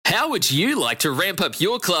How would you like to ramp up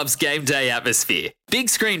your club's game day atmosphere? Big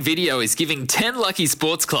Screen Video is giving 10 lucky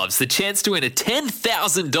sports clubs the chance to win a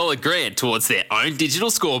 $10,000 grant towards their own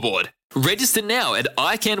digital scoreboard. Register now at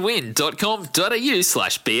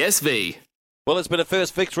iCanWin.com.au/BSV. Well, it's been a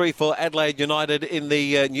first victory for Adelaide United in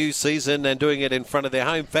the new season, and doing it in front of their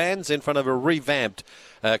home fans, in front of a revamped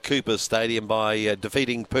Coopers Stadium by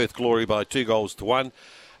defeating Perth Glory by 2-1.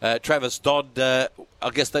 Travis Dodd, I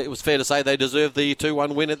guess it was fair to say they deserved the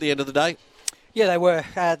 2-1 win at the end of the day? Yeah, they were.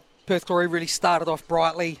 Perth Glory really started off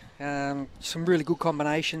brightly. Some really good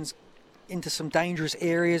combinations into some dangerous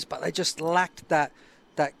areas, but they just lacked that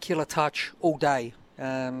killer touch all day.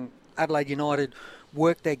 Adelaide United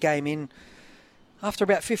worked their game in after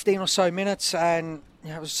about 15 or so minutes, and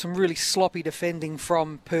it was some really sloppy defending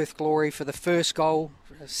from Perth Glory for the first goal,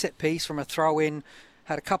 a set piece from a throw-in.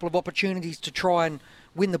 Had a couple of opportunities to try and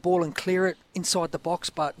win the ball and clear it inside the box,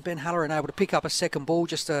 but Ben Halloran able to pick up a second ball,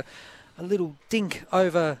 just a little dink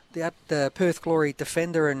over the Perth Glory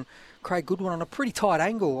defender, and Craig Goodwin on a pretty tight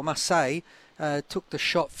angle, I must say, took the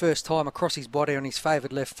shot first time across his body on his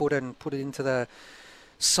favoured left foot and put it into the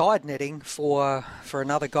side netting for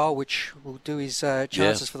another goal, which will do his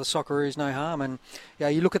chances for the Socceroos no harm. And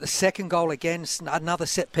you look at the second goal again, another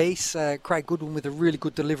set piece. Craig Goodwin with a really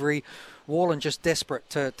good delivery. Wallen just desperate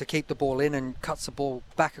to keep the ball in and cuts the ball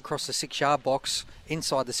back across the 6-yard box,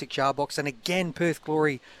 inside the 6-yard box. And again, Perth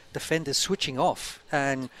Glory defenders switching off.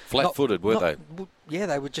 And flat-footed, were they? Yeah,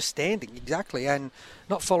 they were just standing, exactly, and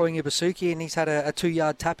not following Ibasuki, and he's had a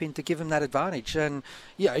 2-yard tap in to give him that advantage. And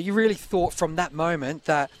you really thought from that moment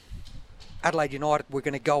that Adelaide United were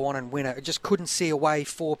going to go on and win it. It just couldn't see a way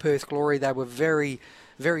for Perth Glory. They were very,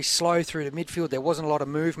 very slow through the midfield. There wasn't a lot of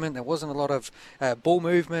movement. There wasn't a lot of ball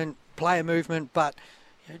movement, player movement, but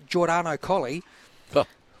Giordano Colli,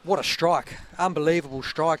 what a strike. Unbelievable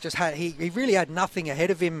strike. He really had nothing ahead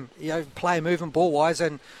of him, player movement ball-wise,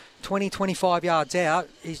 and 20-25 yards out,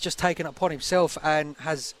 he's just taken it upon himself and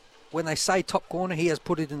has, when they say top corner, he has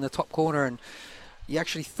put it in the top corner. And I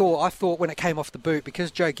thought when it came off the boot, because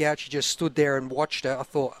Joe Gauchi just stood there and watched it, I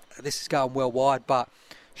thought this is going well wide, but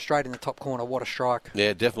straight in the top corner. What a strike.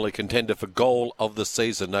 Yeah, definitely contender for goal of the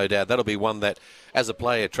season, no doubt. That'll be one that, as a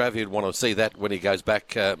player, Trav, you'd want to see that when he goes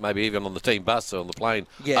back, maybe even on the team bus or on the plane,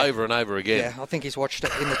 over and over again. Yeah, I think he's watched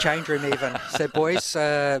it in the change room even. Said, boys,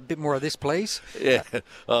 a bit more of this, please. Yeah,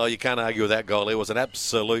 you can't argue with that goal. It was an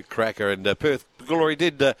absolute cracker, and Perth Glory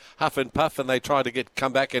did huff and puff, and they tried to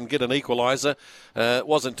come back and get an equaliser. It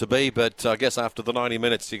wasn't to be, but I guess after the 90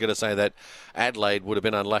 minutes, you're going to say that Adelaide would have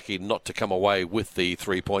been unlucky not to come away with the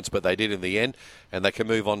 3 points, but they did in the end, and they can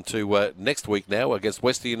move on to next week now against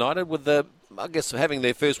Western United with having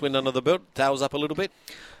their first win under the belt. Tails up a little bit.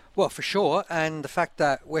 Well, for sure, and the fact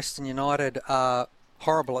that Western United are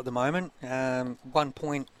horrible at the moment. 1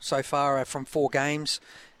 point so far from 4 games,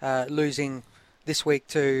 losing this week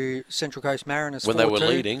to Central Coast Mariners when 4-2. They were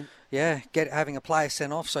leading. Yeah, having a player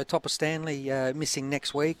sent off. So Topper Stanley missing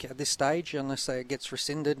next week at this stage, unless it gets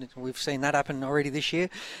rescinded. We've seen that happen already this year.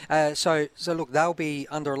 So look, they'll be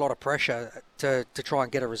under a lot of pressure to try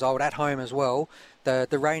and get a result at home as well.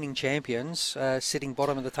 The reigning champions sitting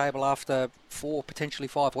bottom of the table after 4, potentially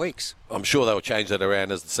 5 weeks. I'm sure they'll change that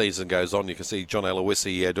around as the season goes on. You can see John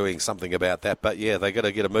Aloisi doing something about that. But yeah, they've got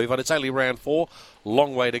to get a move on. It's only round 4,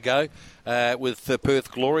 long way to go. With Perth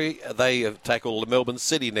Glory, they tackle Melbourne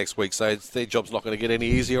City next week, so their job's not going to get any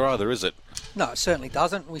easier either, is it? No, it certainly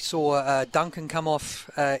doesn't. We saw Duncan come off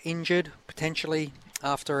injured, potentially,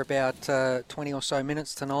 after about 20 or so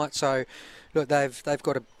minutes tonight. So look, they've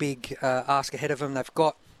got a big ask ahead of them.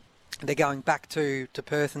 They're going back to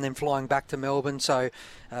Perth and then flying back to Melbourne. So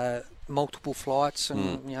multiple flights,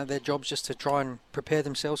 and their job's just to try and prepare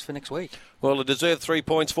themselves for next week. Well, a deserved 3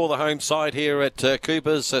 points for the home side here at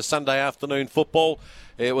Coopers Sunday afternoon football.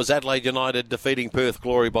 It was Adelaide United defeating Perth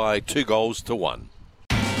Glory by 2-1.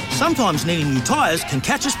 Sometimes needing new tyres can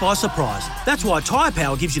catch us by surprise. That's why Tyre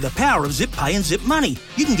Power gives you the power of Zip Pay and Zip Money.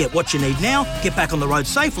 You can get what you need now, get back on the road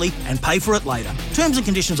safely and pay for it later. Terms and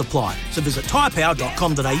conditions apply. So visit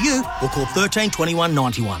tyrepower.com.au or call 13 21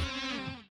 91.